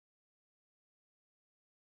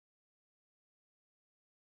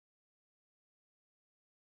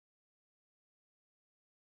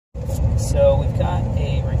got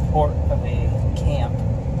a report of a camp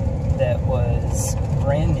that was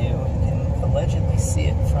brand new. You can allegedly see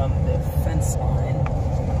it from the fence line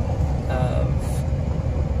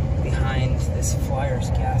of behind this Flyers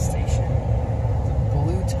gas station. The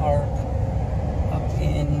blue tarp up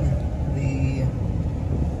in the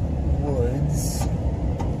woods.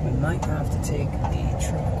 We might have to take the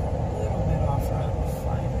truck a little bit off-road to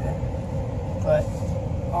find it. But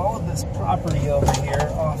all of this property over here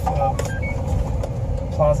off of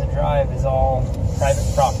Plaza Drive is all private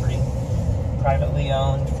property, privately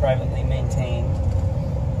owned, privately maintained.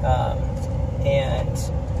 And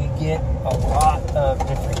we get a lot of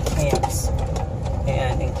different camps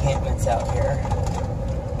and encampments out here.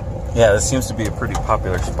 Yeah, this seems to be a pretty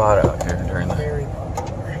popular spot out here during the... Very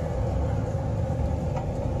popular.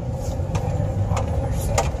 Very popular.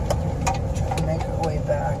 So, try to make our way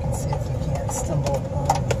back and see if we can't stumble upon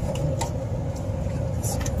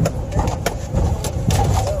this.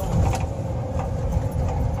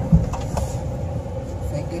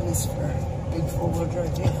 Thank goodness for big four-wheel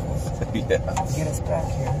drive vehicles. Yeah. To get us back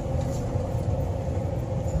here.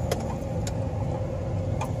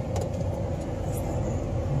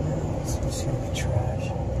 It's gonna be trash.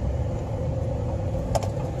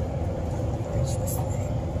 Where's this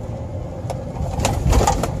thing?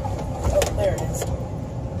 Oh, there it is.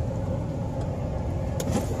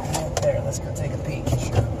 Right there. Let's go take a peek.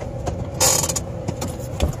 Sure.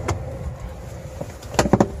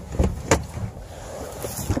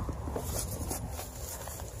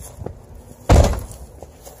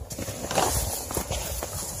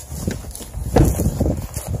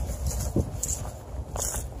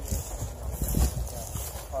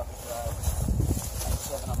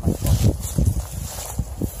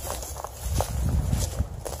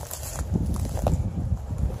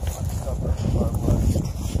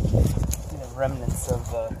 Remnants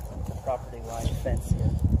of the property line fence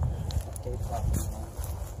here. Okay, property line.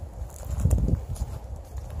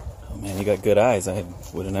 Oh man, you got good eyes. I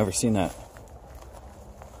would have never seen that.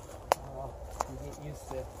 Well, you get used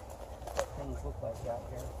to what things look like out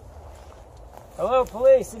here. Hello,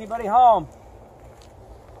 police. Anybody home?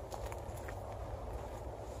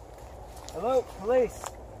 Hello, police.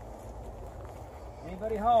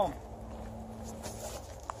 Anybody home?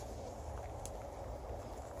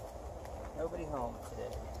 Nobody home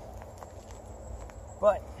today.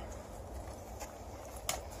 But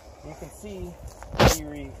you can see the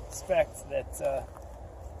respect that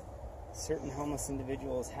certain homeless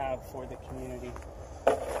individuals have for the community.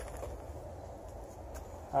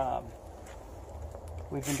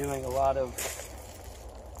 We've been doing a lot of,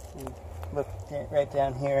 look right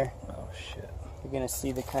down here. Oh shit. You're going to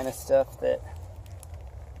see the kind of stuff that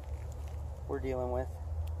we're dealing with.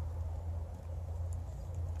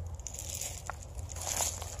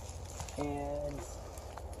 And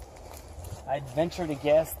I'd venture to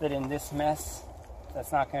guess that in this mess,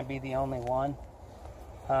 that's not going to be the only one.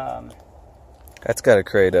 That's got to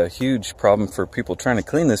create a huge problem for people trying to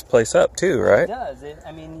clean this place up too, right? It does.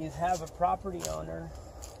 I mean, you have a property owner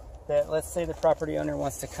that, let's say the property owner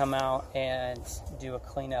wants to come out and do a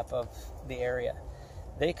cleanup of the area.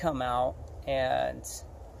 They come out and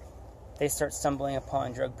they start stumbling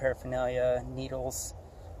upon drug paraphernalia, needles,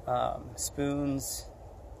 spoons,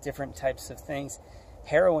 different types of things.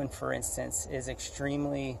 Heroin, for instance, is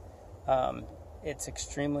extremely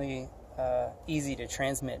easy to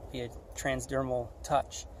transmit via transdermal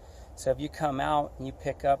touch. So if you come out and you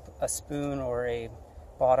pick up a spoon or a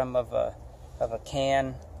bottom of a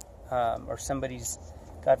can, or somebody's,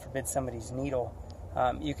 God forbid, somebody's needle,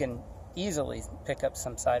 you can easily pick up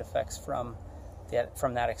some side effects from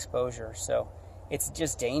that exposure. So it's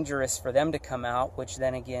just dangerous for them to come out, which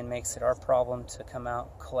then again makes it our problem to come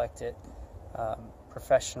out, collect it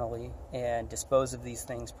professionally, and dispose of these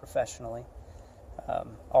things professionally.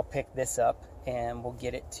 I'll pick this up and we'll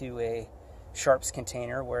get it to a sharps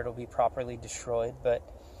container where it'll be properly destroyed. But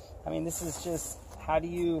I mean, this is just, how do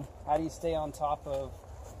you stay on top of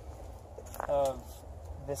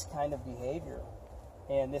this kind of behavior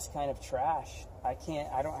and this kind of trash? I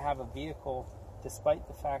don't have a vehicle, despite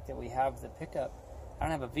the fact that we have the pickup. I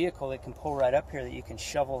don't have a vehicle that can pull right up here that you can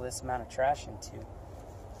shovel this amount of trash into.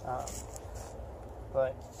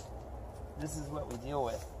 But this is what we deal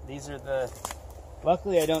with. These are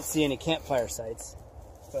luckily I don't see any campfire sites,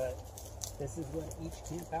 but this is what each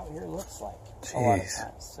camp out here looks like. Jeez. A lot of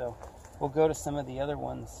times. So we'll go to some of the other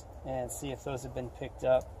ones and see if those have been picked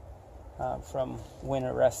up from when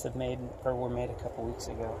arrests were made a couple weeks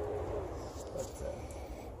ago. But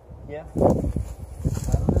yeah,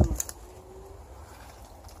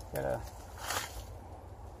 I don't know.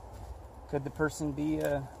 Could the person be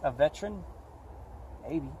a veteran?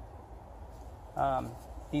 maybe.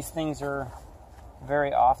 These things are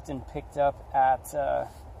very often picked up at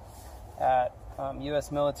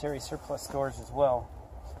U.S. military surplus stores as well.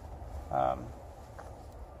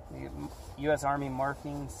 The U.S. Army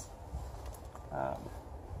markings.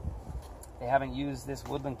 They haven't used this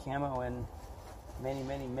woodland camo in many,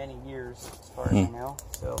 many, many years, as far as I know.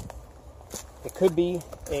 So it could be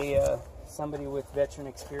somebody with veteran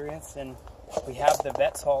experience, and we have the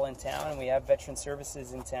Vets Hall in town, and we have veteran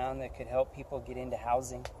services in town that could help people get into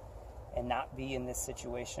housing and not be in this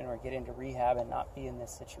situation, or get into rehab and not be in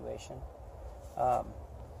this situation.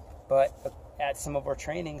 But at some of our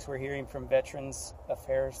trainings, we're hearing from Veterans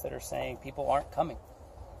Affairs that are saying people aren't coming.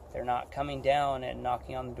 They're not coming down and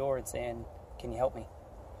knocking on the door and saying, "Can you help me?"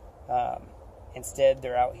 Instead,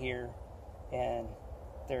 they're out here and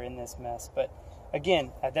they're in this mess. But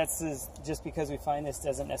again, just because we find this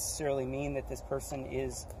doesn't necessarily mean that this person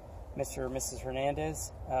is Mr. or Mrs.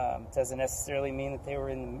 Hernandez. Doesn't necessarily mean that they were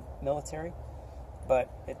in the military, but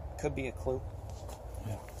it could be a clue.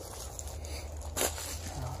 Yeah.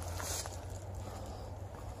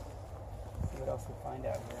 See what else we find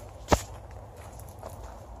out here.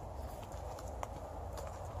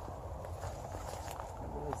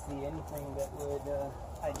 See anything that would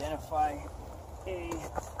identify a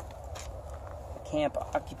camp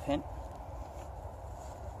occupant.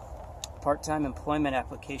 Part-time employment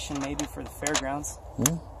application maybe for the fairgrounds.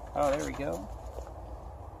 Oh, there we go.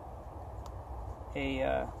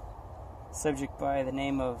 A subject by the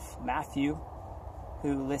name of Matthew,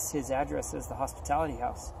 who lists his address as the Hospitality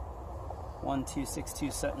House,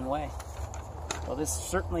 1262 Sutton Way. Well, this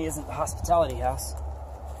certainly isn't the Hospitality House.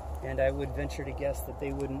 And I would venture to guess that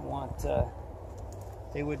they wouldn't want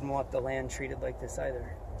the land treated like this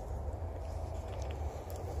either.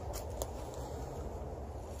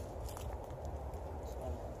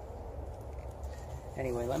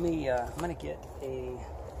 Anyway, I'm gonna get a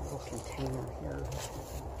little container here.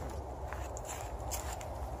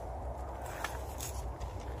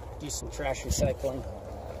 Do some trash recycling.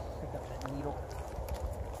 Pick up that needle.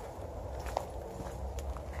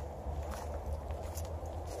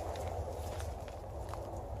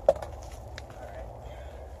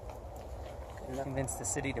 Convince the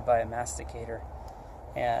city to buy a masticator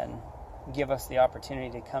and give us the opportunity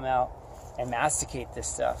to come out and masticate this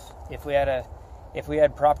stuff. If we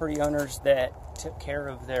had property owners that took care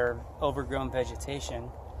of their overgrown vegetation,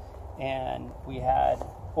 and we had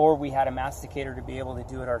a masticator to be able to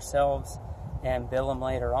do it ourselves and bill them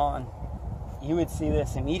later on, you would see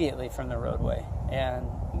this immediately from the roadway, and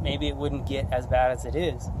maybe it wouldn't get as bad as it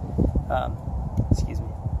is. Excuse me.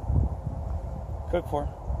 Cook for.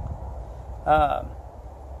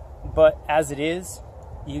 But as it is,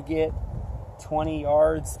 you get 20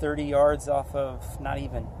 yards, 30 yards off of, not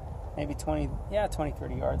even, maybe 20,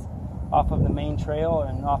 30 yards off of the main trail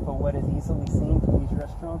and off of what is easily seen from these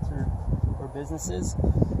restaurants or businesses.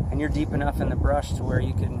 And you're deep enough in the brush to where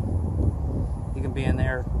you can be in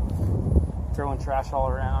there throwing trash all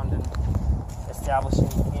around and establishing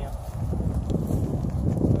a camp.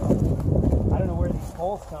 So, I don't know where these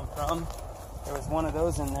poles come from. There was one of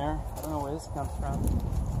those in there. I don't know where this comes from.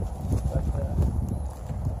 But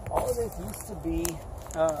all of this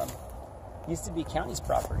used to be county's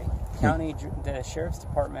property, the sheriff's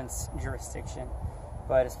department's jurisdiction.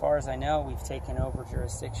 But as far as I know, we've taken over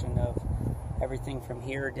jurisdiction of everything from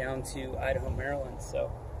here down to Idaho, Maryland.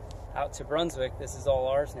 So out to Brunswick, this is all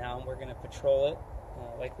ours now, and we're going to patrol it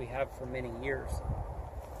like we have for many years.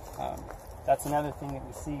 That's another thing that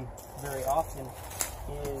we see very often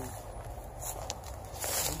is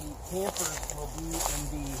the campers will be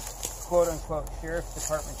in the quote-unquote sheriff's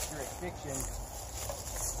department's jurisdiction,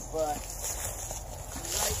 but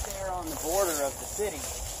right there on the border of the city.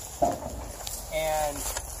 And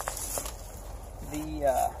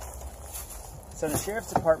so the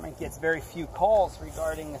sheriff's department gets very few calls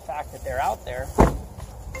regarding the fact that they're out there,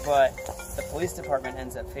 but the police department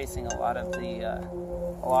ends up facing a lot of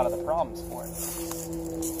the problems for it.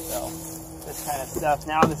 So this kind of stuff.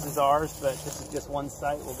 Now this is ours, but this is just one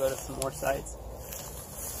site. We'll go to some more sites.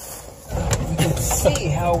 You can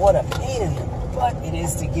see what a pain in the butt it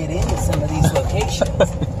is to get into some of these locations.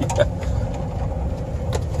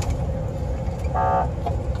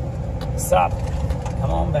 Stop.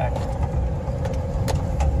 Come on back.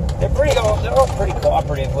 They're all pretty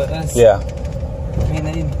cooperative with us. Yeah. I mean,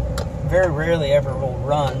 they very rarely ever will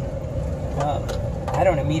run. I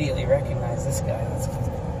don't immediately recognize this guy. Let's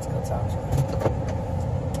go talk to him.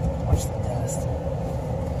 Watch the dust.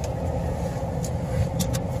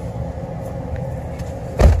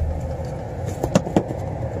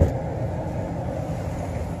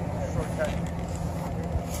 Shortcut.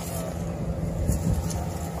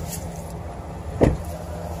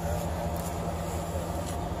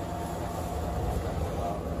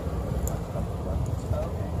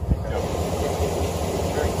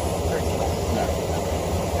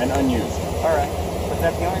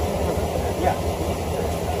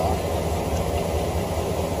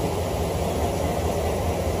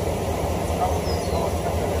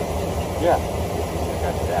 Yeah.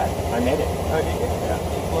 Got that. I made it. Oh, did you? Yeah.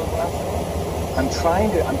 Did you blow glass at all? I'm trying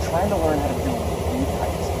to learn how to do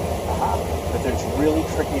U-types. But it's really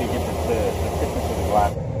tricky to get the thickness of the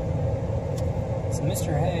glass. So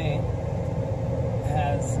Mr. Hay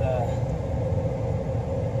has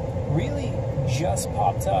really just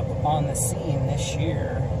popped up on the scene this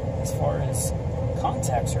year as far as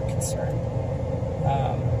contacts are concerned.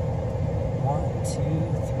 1, 2,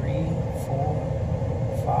 3,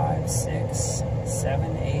 4, 5, 6,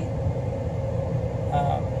 7, 8.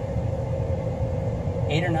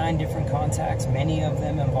 8 or 9 different contacts, many of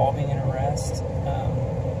them involving an arrest.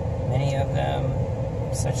 Many of them,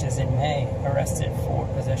 such as in May, arrested for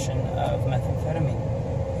possession of methamphetamine.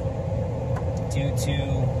 Due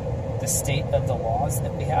to the state of the laws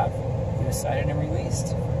that we have, he was cited and released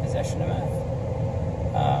for possession of meth.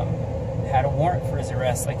 Had a warrant for his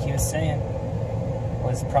arrest, like he was saying.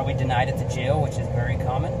 Was probably denied at the jail, which is very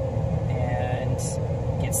common, and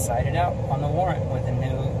gets cited out on the warrant with a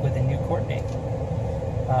new court date.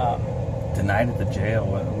 Denied at the jail?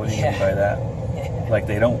 What do you mean by that? Yeah. Like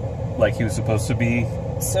they don't, like he was supposed to be?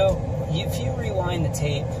 So if you rewind the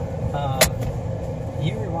tape,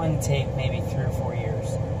 maybe 3 or 4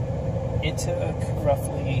 years. It took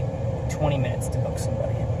roughly 20 minutes to book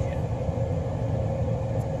somebody in jail.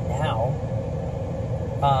 Now,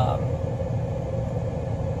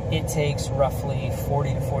 it takes roughly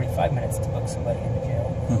 40 to 45 minutes to book somebody into jail.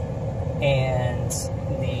 And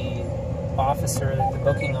the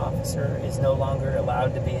booking officer is no longer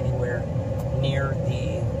allowed to be anywhere near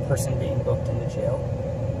the person being booked into jail.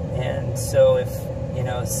 And so if,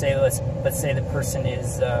 let's say the person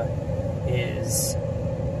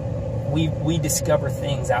we discover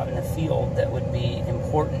things out in the field that would be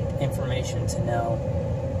important information to know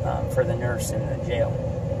for the nurse in the jail.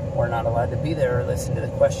 We're not allowed to be there or listen to the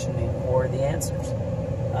questioning or the answers.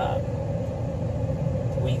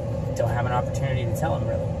 We don't have an opportunity to tell them,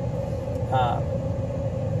 really.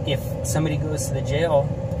 If somebody goes to the jail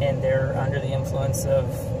and they're under the influence of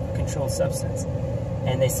a controlled substance,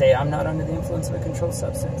 and they say, I'm not under the influence of a controlled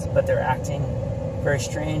substance, but they're acting very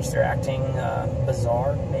strange, they're acting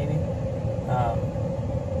bizarre, maybe.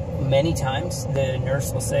 Many times the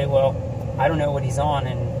nurse will say, well, I don't know what he's on,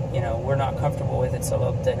 and we're not comfortable with it, so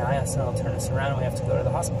they'll deny us and they'll turn us around and we have to go to the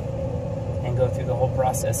hospital and go through the whole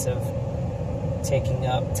process of taking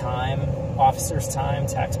up time, officers' time,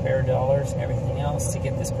 taxpayer dollars, and everything else to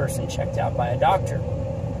get this person checked out by a doctor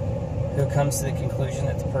who comes to the conclusion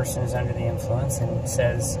that the person is under the influence and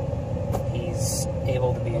says he's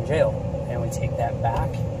able to be in jail. And we take that back,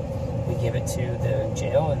 we give it to the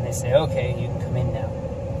jail, and they say, okay, you can come in now.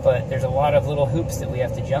 But there's a lot of little hoops that we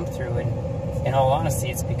have to jump through, and in all honesty,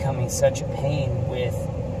 it's becoming such a pain with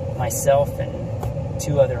myself and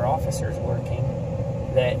 2 other officers working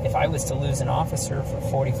that if I was to lose an officer for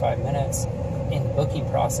 45 minutes in the booking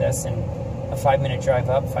process and a 5-minute drive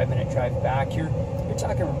up, 5-minute drive back, you're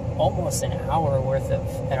talking almost an hour worth of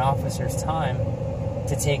an officer's time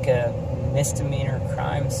to take a misdemeanor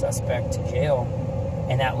crime suspect to jail,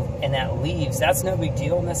 and that leaves. That's no big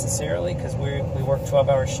deal necessarily because we work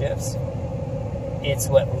 12-hour shifts. It's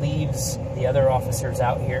what leaves the other officers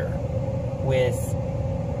out here with.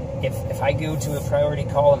 If I go to a priority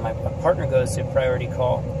call and my partner goes to a priority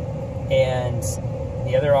call, and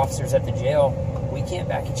the other officers at the jail, we can't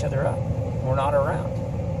back each other up. We're not around.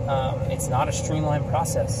 It's not a streamlined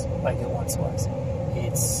process like it once was.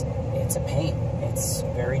 It's a pain. It's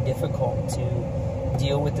very difficult to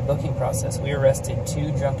deal with the booking process. We arrested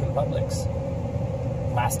 2 drunken publics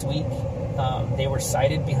last week. They were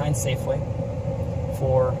cited behind Safeway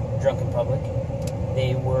for drunken public.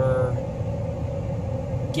 They were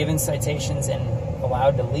given citations and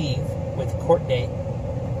allowed to leave with a court date.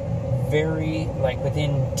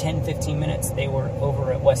 Within 10-15 minutes, they were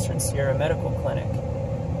over at Western Sierra Medical Clinic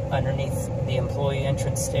underneath the employee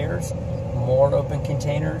entrance stairs. More open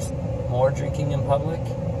containers, more drinking in public.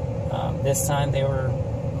 This time they were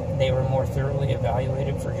more thoroughly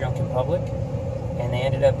evaluated for drunken public, and they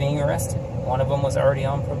ended up being arrested. One of them was already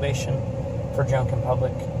on probation for drunken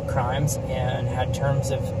public crimes and had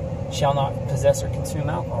terms of shall not possess or consume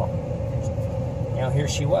alcohol. Here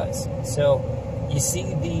she was. So you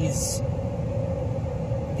see these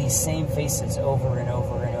same faces over and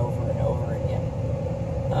over and over and over again.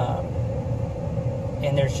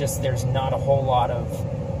 And there's not a whole lot of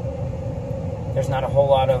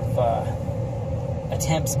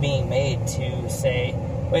attempts being made to say,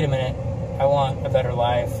 wait a minute, I want a better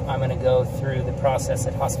life. I'm going to go through the process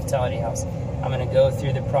at Hospitality House. I'm going to go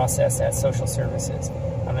through the process at Social Services.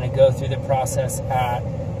 I'm going to go through the process at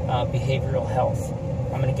behavioral health.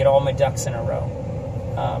 I'm going to get all my ducks in a row.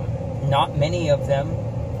 not many of them,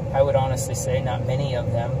 I would honestly say, not many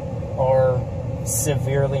of them are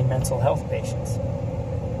severely mental health patients.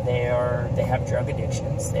 They have drug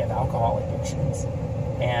addictions, they have alcohol addictions,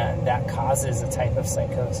 and that causes a type of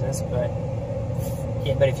psychosis. But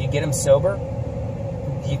if you get them sober,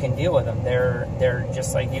 you can deal with them. They're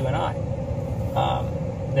just like you and I.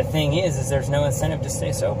 The thing is there's no incentive to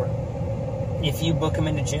stay sober. If you book them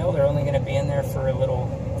into jail, they're only going to be in there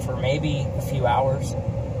for maybe a few hours,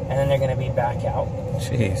 and then they're going to be back out.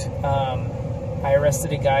 Jeez. I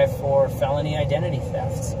arrested a guy for felony identity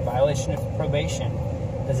theft, violation of probation,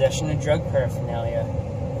 possession of drug paraphernalia.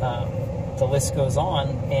 The list goes on,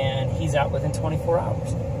 and he's out within 24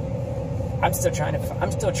 hours. I'm still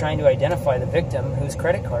trying to identify the victim whose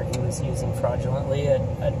credit card he was using fraudulently at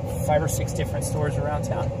 5 or 6 different stores around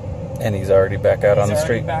town. And he's already back out on the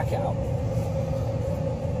street. Back out.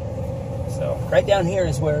 So right down here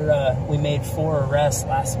is where we made 4 arrests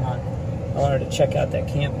last month. I wanted to check out that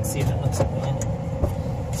camp and see if it looks abandoned.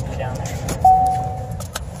 Let's go down there.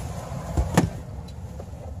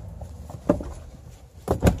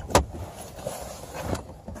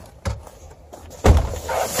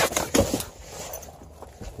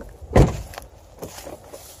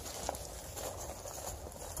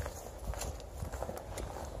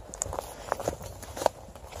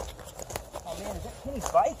 Oh man, is that Kenny's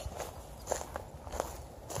bike?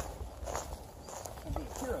 I'd be a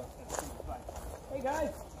hero if that's Kenny's bike. Hey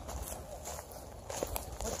guys!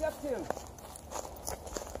 What you up to?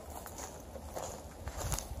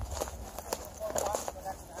 4 o'clock to go back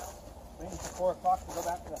to the house. Waiting for 4 o'clock to go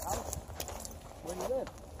back to the house? Where do you live?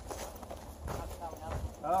 Hospitality house.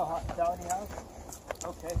 Oh, hospitality house?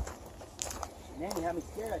 Okay. Man, you had me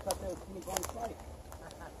scared. I thought that was Kenny Bond's bike.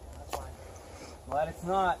 That's fine. Glad it's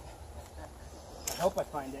not. I hope I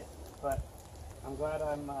find it, but I'm glad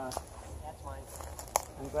that's mine.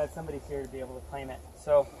 I'm glad somebody's here to be able to claim it.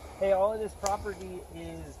 So, hey, all of this property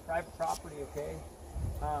is private property, okay?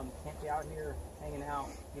 Can't be out here hanging out,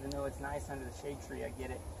 even though it's nice under the shade tree. I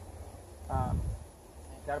get it.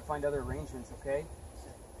 Got to find other arrangements, okay?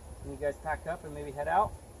 Can you guys pack up and maybe head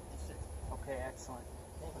out? Okay, excellent.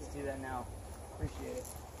 Let's do that now. Appreciate it.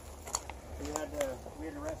 We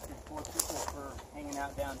had arrested 4 people for hanging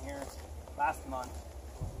out down here last month.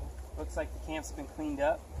 Looks like the camp's been cleaned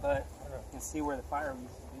up, but you can see where the fire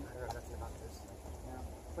used to be. I don't know nothing about this. Yeah.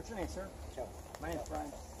 What's your name, sir? Joe. My name's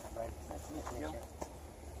Brian. Brian. Nice to meet you, Joe.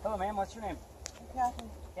 Hello, ma'am. What's your name? Kathy.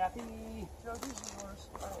 Kathy. Joe, these are yours.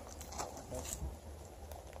 Oh. Okay.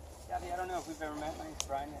 Kathy, I don't know if we've ever met. My name's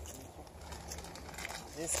Brian. Nice to meet you.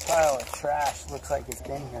 This pile of trash looks like it's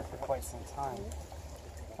been here for quite some time.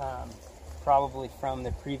 Probably from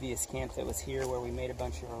the previous camp that was here where we made a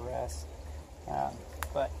bunch of arrests.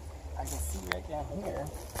 But I can see right down here,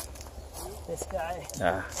 this guy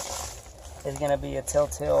is going to be a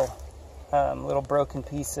telltale little broken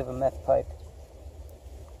piece of a meth pipe.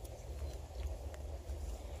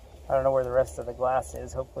 I don't know where the rest of the glass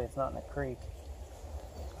is. Hopefully it's not in the creek.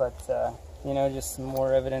 But, you know, just some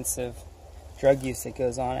more evidence of drug use that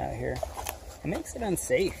goes on out here. It makes it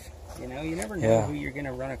unsafe. You know, you never know who you're going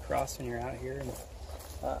to run across when you're out here, and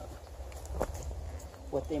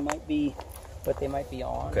what they might be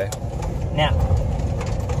on. Okay. Now,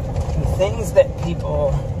 the things that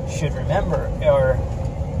people should remember are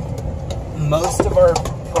most of our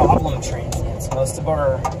problem transients, most of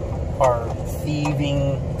our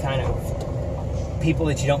thieving kind of people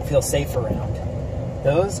that you don't feel safe around.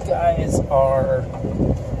 Those guys are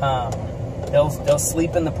they'll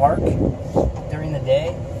sleep in the park during the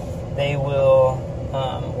day. They will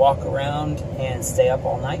walk around and stay up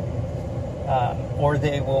all night, or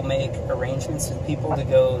they will make arrangements with people to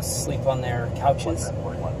go sleep on their couches,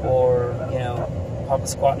 or pop a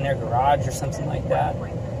squat in their garage or something like that.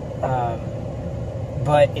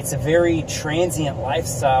 But it's a very transient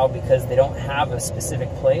lifestyle because they don't have a specific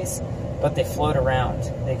place, but they float around.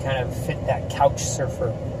 They kind of fit that couch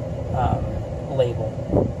surfer label,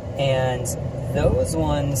 and those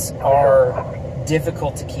ones are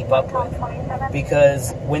difficult to keep up with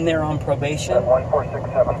because when they're on probation,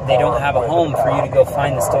 they don't have a home for you to go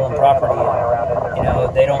find the stolen property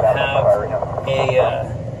in. They don't have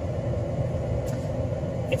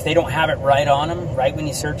if they don't have it right on them, right when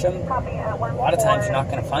you search them, a lot of times you're not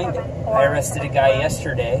going to find it. I arrested a guy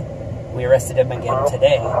yesterday. We arrested him again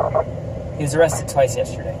today. He was arrested twice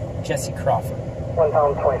yesterday. Jesse Crawford. He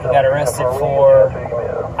got arrested for,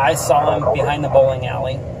 I saw him behind the bowling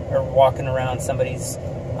alley, or walking around somebody's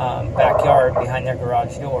backyard behind their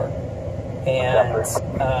garage door, and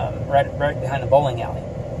right behind the bowling alley.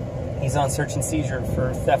 He's on search and seizure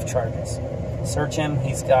for theft charges. Search him.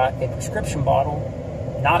 He's got a prescription bottle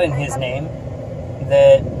not in his name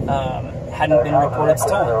that hadn't been reported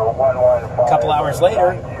stolen. A couple hours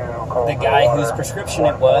later, the guy whose prescription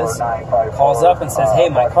it was calls up and says, "Hey,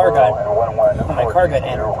 my car got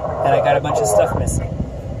entered, and I got a bunch of stuff missing."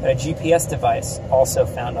 A GPS device also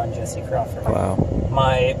found on Jesse Crawford. Wow.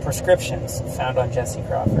 My prescriptions found on Jesse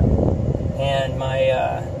Crawford, and my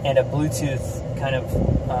and a Bluetooth kind of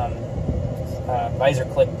visor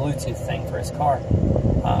clip Bluetooth thing for his car.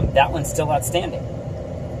 That one's still outstanding.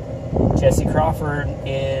 Jesse Crawford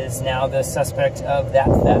is now the suspect of that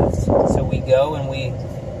theft. So we go and we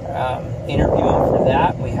interview him for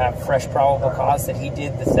that. We have fresh probable cause that he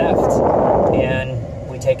did the theft, and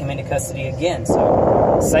we take him into custody again.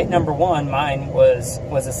 So cite number one, mine was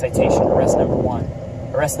a citation, arrest number one.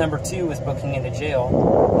 Arrest number two was booking into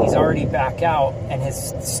jail. He's already back out and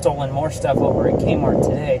has stolen more stuff over at Kmart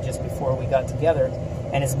today just before we got together,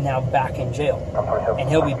 and is now back in jail. And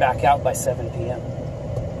he'll be back out by 7 p.m.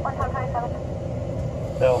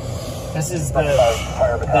 So this is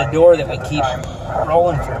the door that we keep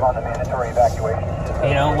rolling through.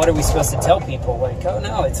 You know, what are we supposed to tell people? Like, oh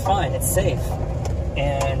no, it's fine, it's safe.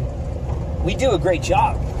 And we do a great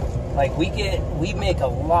job. Like, we make a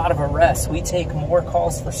lot of arrests. We take more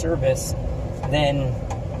calls for service than,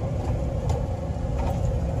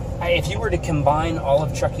 if you were to combine all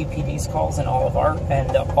of Truckee PD's calls and all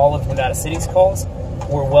of Nevada City's calls,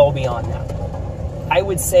 we're well beyond that. I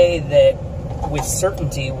would say that with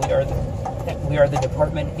certainty, we are the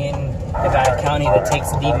department in Nevada County that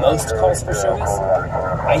takes the most calls for service.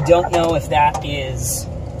 I don't know if that is,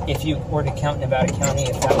 if you were to count Nevada County,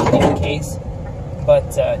 if that would be the case,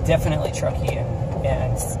 but definitely Truckee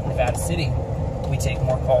and Nevada City, we take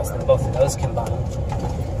more calls than both of those combined.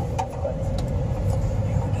 But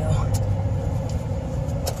here we go.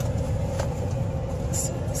 Let's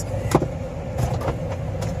see this guy.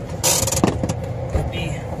 Could be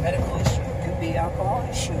medical issue, could be alcohol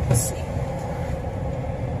issue. Let's see.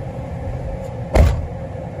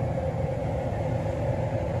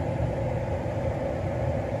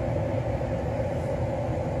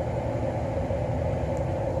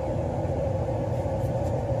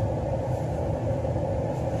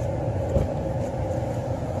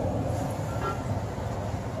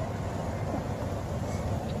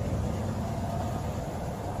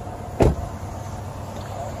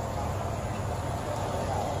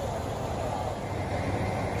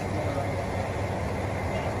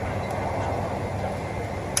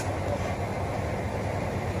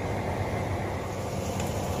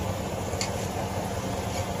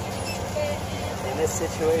 This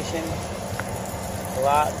situation, a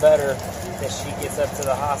lot better that she gets up to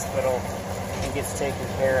the hospital and gets taken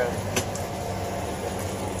care of.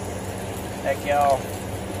 That gal,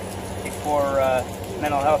 before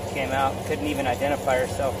mental health came out, couldn't even identify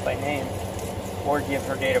herself by name or give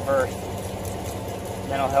her date of birth.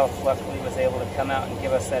 Mental health luckily was able to come out and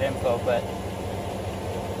give us that info, but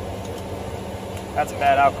that's a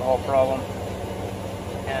bad alcohol problem.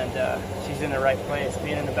 And she's in the right place.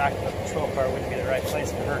 Being in the back of a patrol car wouldn't be the right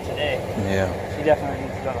place for her today. Yeah. She definitely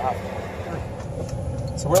needs to go to the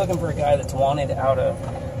hospital. So we're looking for a guy that's wanted out of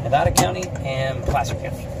Nevada County and Placer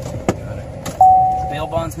County. The bail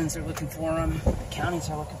bondsmen are looking for him. The counties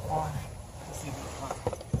are looking for him. Let's see if we can find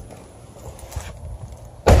him.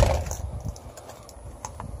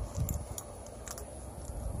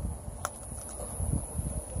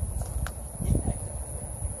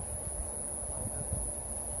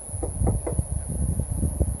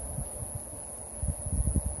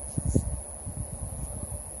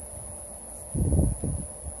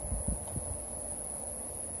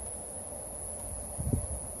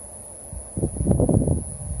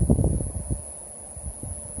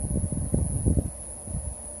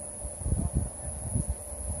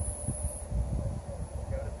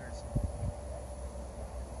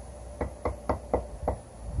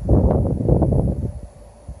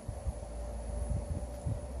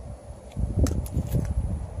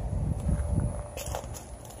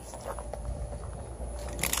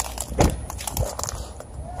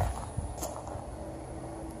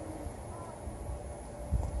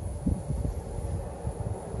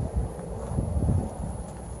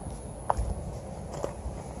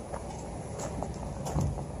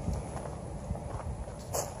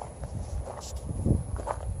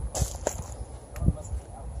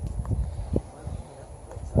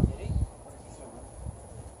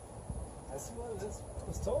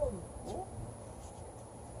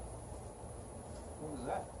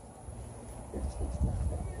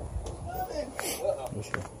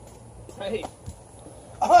 Hey.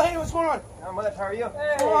 Oh, hey, what's going on? Not much. How are you?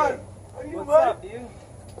 Hey. Come on. How are you, What's buddy? up, dude?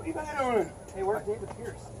 What are you guys doing? Hey, where's David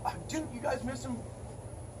Pierce? Dude, you guys missed him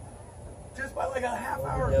just by like a half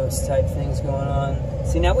hour. Those type things going on.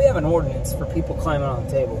 See, now we have an ordinance for people climbing on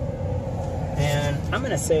the table. And I'm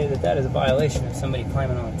going to say that that is a violation of somebody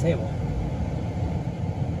climbing on the table.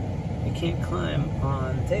 You can't climb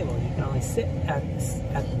on the table. You can only sit at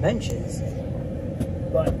the benches.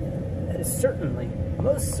 But that is certainly,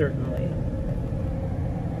 most certainly,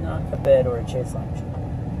 not a bed or a chaise lounge.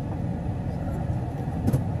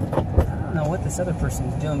 I don't know what this other person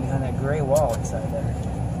is doing behind that gray wall inside there.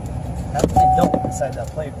 That's an adult inside that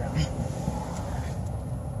playground.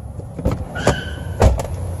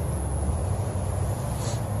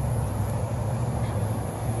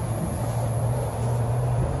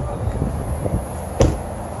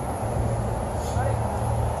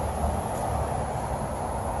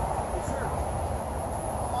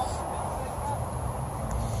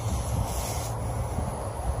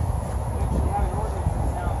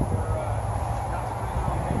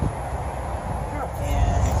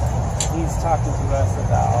 Talking to us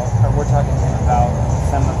about, or we're talking to him about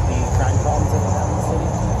some of the crime problems that we have in the city.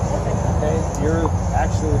 Okay, you're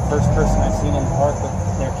actually the first person I've seen in the park with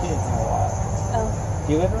their kids in a while. Oh. Do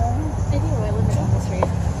you live around here? I do. I live right down the street.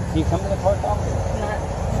 Do you come to the park often? Not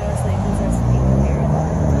mostly business people here.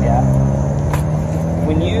 Yeah.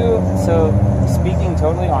 When you, so speaking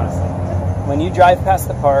totally honestly, when you drive past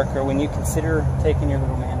the park or when you consider taking your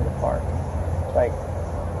little man to the park, like,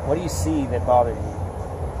 what do you see that bothers you?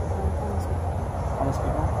 Homeless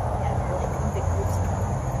people? Yeah, like big groups of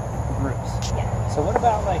them. Groups? Yeah. So what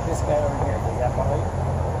about like this guy over here? Does that bother you?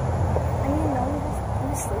 I mean, no, he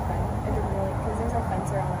was sleeping. It didn't really, because there's a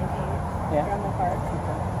fence around around the park.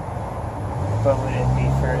 But would it be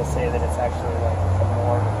fair to say that it's actually like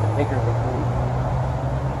a bigger group?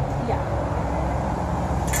 Yeah.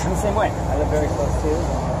 I'm the same way. I live very close to.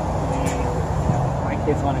 My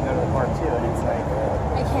kids want to go to the park too, and it's like.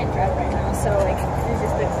 I can't drive right now, so like there's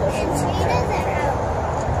just been close to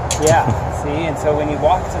Yeah. See, and so when you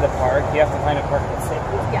walk to the park, you have to find a park that's safe.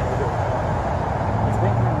 Yeah. It's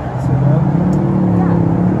making it nicer though. Yeah.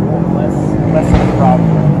 Less of a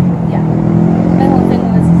problem. Yeah. My whole thing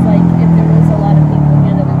was like if there was a lot of people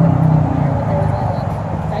here that we wouldn't come here, but there was only like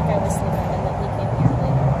that guy was sleeping and then he came here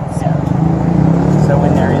later. So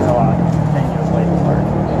when there is a lot, then you avoid the park.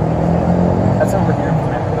 That's over here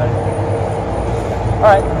from everybody. All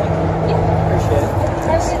right. Thank you. Yeah. Appreciate it.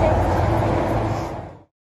 Have a good day.